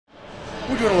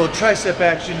We're doing a little tricep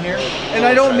action here. And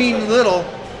I don't mean little,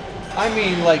 I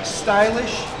mean like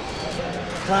stylish,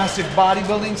 classic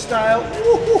bodybuilding style.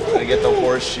 Gonna get the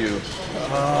horseshoe.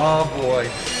 Oh boy.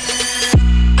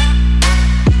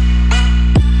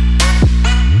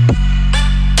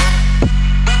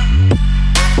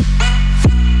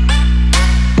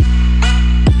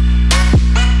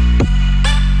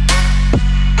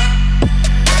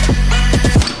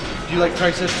 Do you like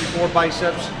triceps before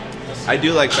biceps? I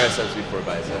do like triceps before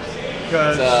biceps.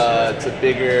 Because it's a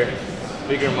bigger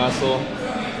muscle.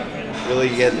 Really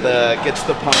gets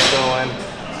the pump going.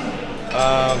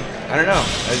 I don't know.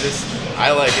 I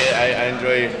like it. I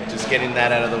enjoy just getting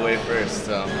that out of the way first.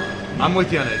 So I'm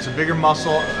with you on it. It's a bigger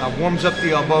muscle. Warms up the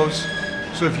elbows.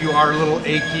 So if you are a little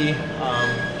achy,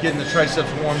 getting the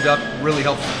triceps warmed up really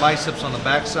helps the biceps on the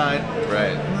backside.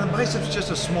 Right. And the biceps is just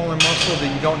a smaller muscle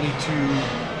that you don't need to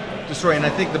destroy. And I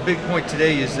think the big point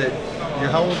today is that you're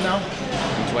how old now?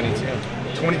 I'm 22.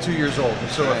 22 years old.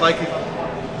 So if I could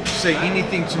say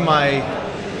anything to my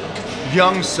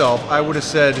young self, I would have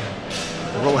said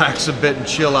relax a bit and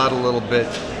chill out a little bit.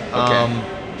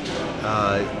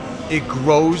 Okay. It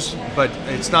grows, but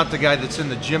it's not the guy that's in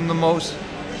the gym the most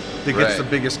that gets the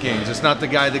biggest gains. It's not the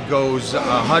guy that goes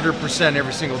 100%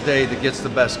 every single day that gets the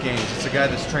best gains. It's the guy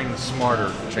that's training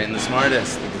smarter. Train the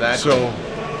smartest, exactly. So,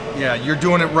 yeah, you're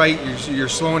doing it right. You're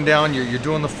slowing down. You're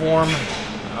doing the form.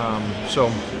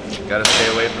 So, gotta stay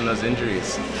away from those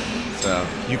injuries. So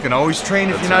you can always train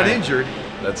if you're not injured.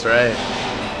 That's right.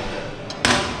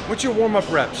 What's your warm-up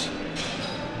reps?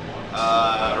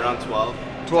 Around 12.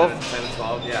 12? 10 to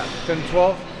 12, yeah. 10 to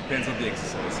 12? Depends on the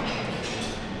exercise.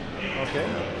 Okay.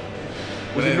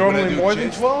 Was it normally more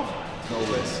than 12? No,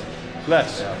 less.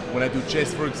 Less? Yeah. When I do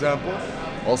chest, for example,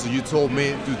 also you told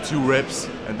me do 2 reps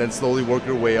and then slowly work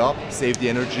your way up, save the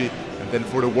energy, and then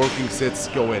for the working sets,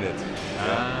 go in it.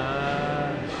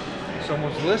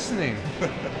 Someone's listening.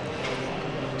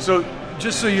 So,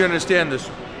 just so you understand this,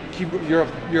 keep your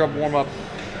warm up.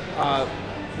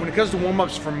 When it comes to warm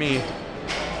ups for me,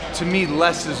 to me,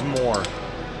 less is more.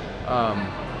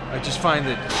 I just find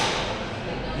that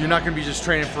you're not going to be just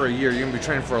training for a year; you're going to be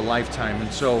training for a lifetime.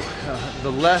 And so,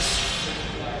 the less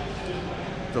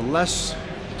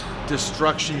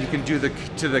destruction you can do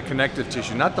to the connective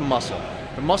tissue, not the muscle.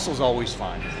 The muscle's always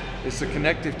fine. It's the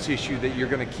connective tissue that you're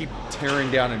going to keep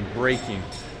tearing down and breaking.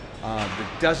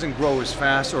 That doesn't grow as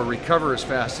fast or recover as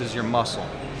fast as your muscle.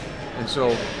 And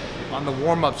so on the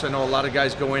warm-ups, I know a lot of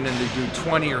guys go in and they do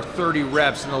 20 or 30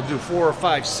 reps and they'll do 4 or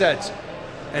 5 sets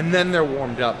and then they're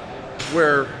warmed up.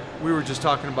 Where we were just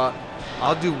talking about,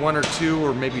 I'll do 1 or 2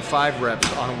 or maybe 5 reps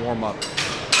on a warm-up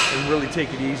and really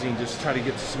take it easy and just try to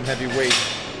get to some heavy weight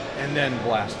and then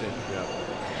blast it. Yeah.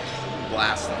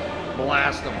 Blast them.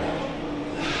 Blast them.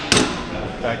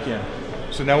 Back in.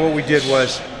 So now what we did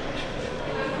was,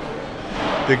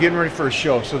 they're getting ready for a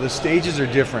show, so the stages are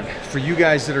different. For you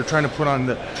guys that are trying to put on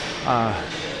a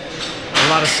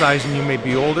lot of size and you may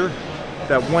be older,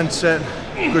 that 1 set,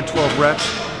 good 12 reps.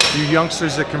 You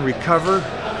youngsters that can recover,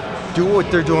 do what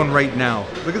they're doing right now.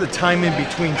 Look at the time in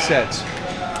between sets.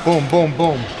 Boom, boom,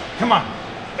 boom. Come on.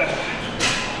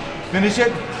 Finish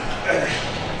it.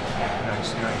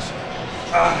 Nice, nice.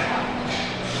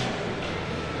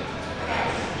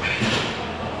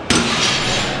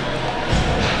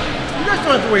 You guys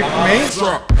don't have to wait for me.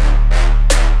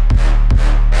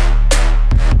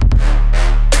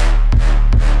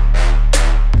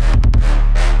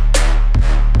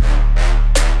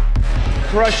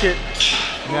 Crush it.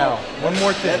 Now, one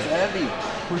more thing. That's heavy.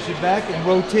 Push it back and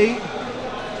rotate.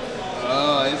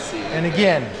 Oh, I see. And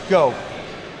again, go.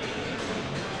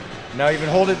 Now even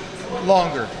hold it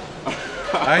longer.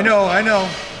 I know, I know.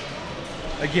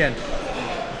 Again.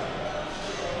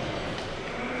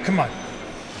 Come on.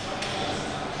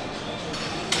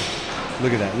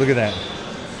 Look at that, look at that.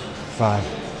 5.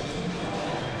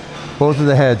 Both of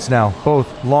the heads now,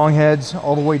 both long heads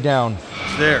all the way down.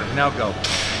 There, now go.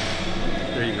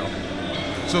 There you go.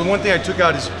 So the one thing I took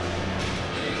out is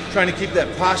trying to keep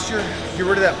that posture. Get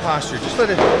rid of that posture. Just let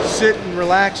it sit and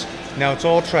relax. Now it's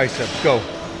all triceps. Go.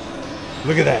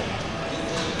 Look at that.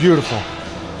 Beautiful.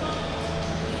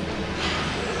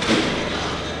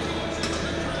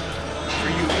 For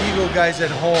you Eagle guys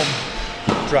at home,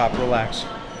 drop, relax.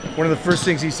 One of the first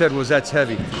things he said was, that's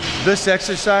heavy. This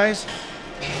exercise,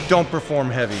 don't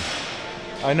perform heavy.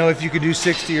 I know if you could do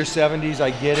 60 or 70s, I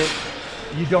get it.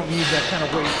 You don't need that kind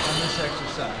of weight on this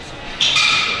exercise.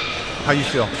 How you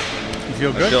feel? You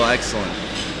feel good? I feel excellent.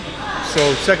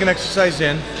 So second exercise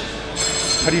in.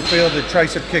 How do you feel the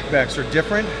tricep kickbacks are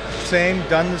different? Same,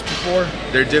 done this before?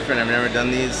 They're different, I've never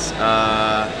done these.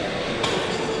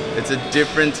 It's a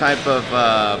different type of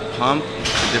pump,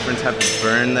 a different type of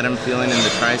burn that I'm feeling in the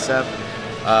tricep.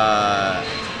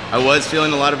 I was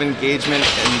feeling a lot of engagement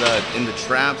in the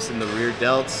traps, in the rear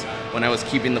delts, when I was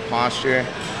keeping the posture,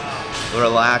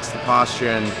 relaxed the posture,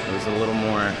 and it was a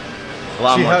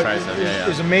lot more tricep.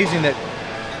 It's amazing that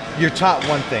you're taught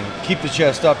one thing: keep the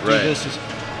chest up. Do this.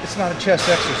 It's not a chest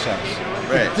exercise.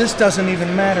 Right. But this doesn't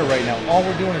even matter right now. All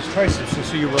we're doing is triceps.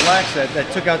 So you relax that.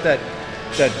 That took out that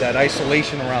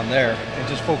isolation around there, and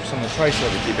just focus on the tricep.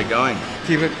 Keep it going.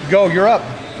 Keep it. Go. You're up.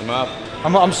 I'm up.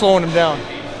 I'm slowing him down.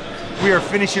 We are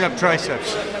finishing up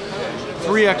triceps.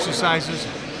 3 exercises.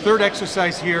 Third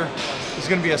exercise here is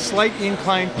going to be a slight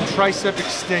incline tricep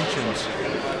extensions.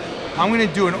 I'm going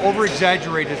to do an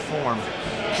over-exaggerated form.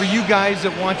 For you guys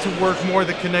that want to work more of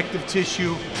the connective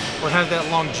tissue or have that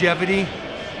longevity,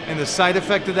 and the side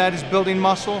effect of that is building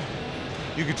muscle,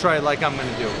 you could try it like I'm going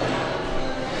to do.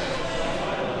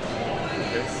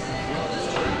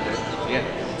 Yeah.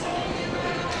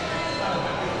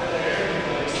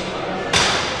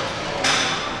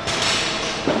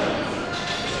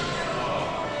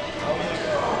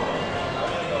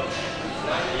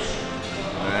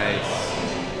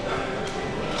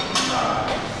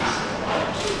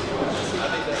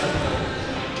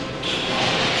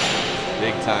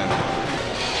 Big time.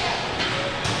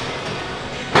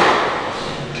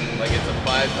 Like it's a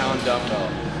 5-pound dumbbell.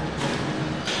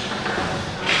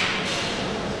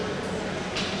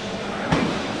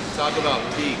 Talk about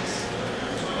peaks.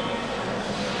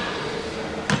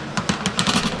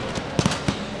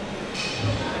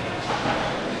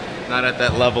 Not at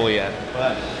that level yet,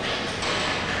 but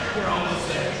we're almost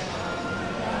there.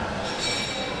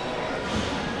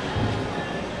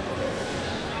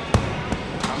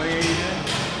 How many are you doing?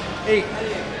 8.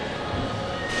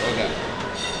 Okay.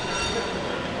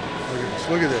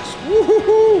 Look at this.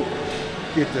 Woo-hoo-hoo!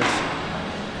 Get this.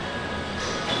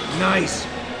 Nice.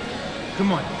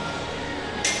 Come on.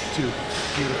 2.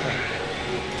 Beautiful.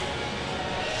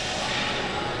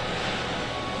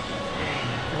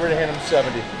 We're gonna hand him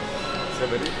 70.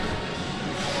 70.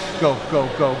 Go, go,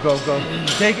 go, go, go.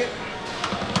 Take it.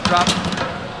 Drop.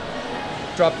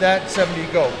 Drop that. 70.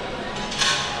 Go.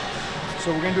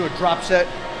 So we're gonna do a drop set.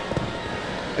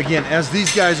 Again, as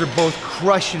these guys are both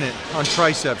crushing it on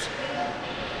triceps.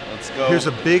 Let's go. Here's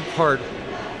a big part,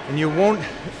 and you won't,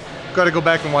 gotta go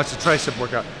back and watch the tricep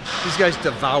workout. These guys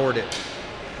devoured it.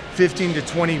 15 to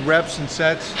 20 reps and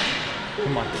sets.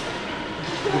 Come on.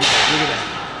 Look at that.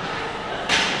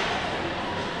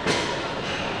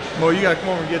 Well, you gotta come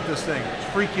over and get this thing. It's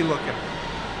freaky looking.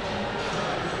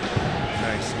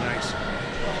 Nice, nice.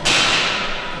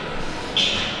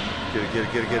 Get it, get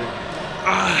it, get it, get it.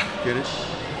 Ah, get it.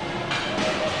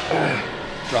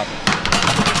 Drop it.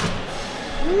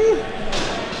 Woo.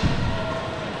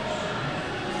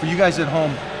 For you guys at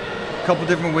home, a couple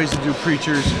different ways to do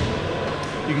preachers.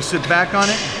 You can sit back on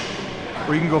it,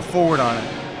 or you can go forward on it.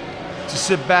 To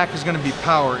sit back is going to be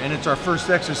power, and it's our first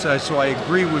exercise, so I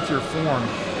agree with your form.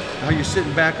 How you're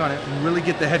sitting back on it, and really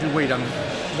get the heavy weight on it.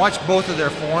 Watch both of their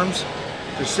forms.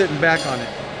 They're sitting back on it.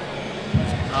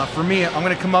 For me, I'm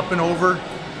going to come up and over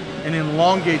and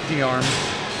elongate the arm,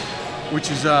 which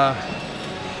is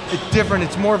it's different.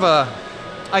 It's more of a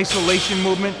isolation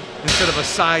movement instead of a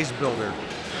size builder.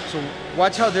 So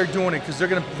watch how they're doing it, because they're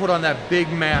going to put on that big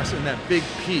mass and that big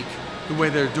peak the way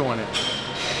they're doing it.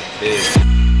 Big.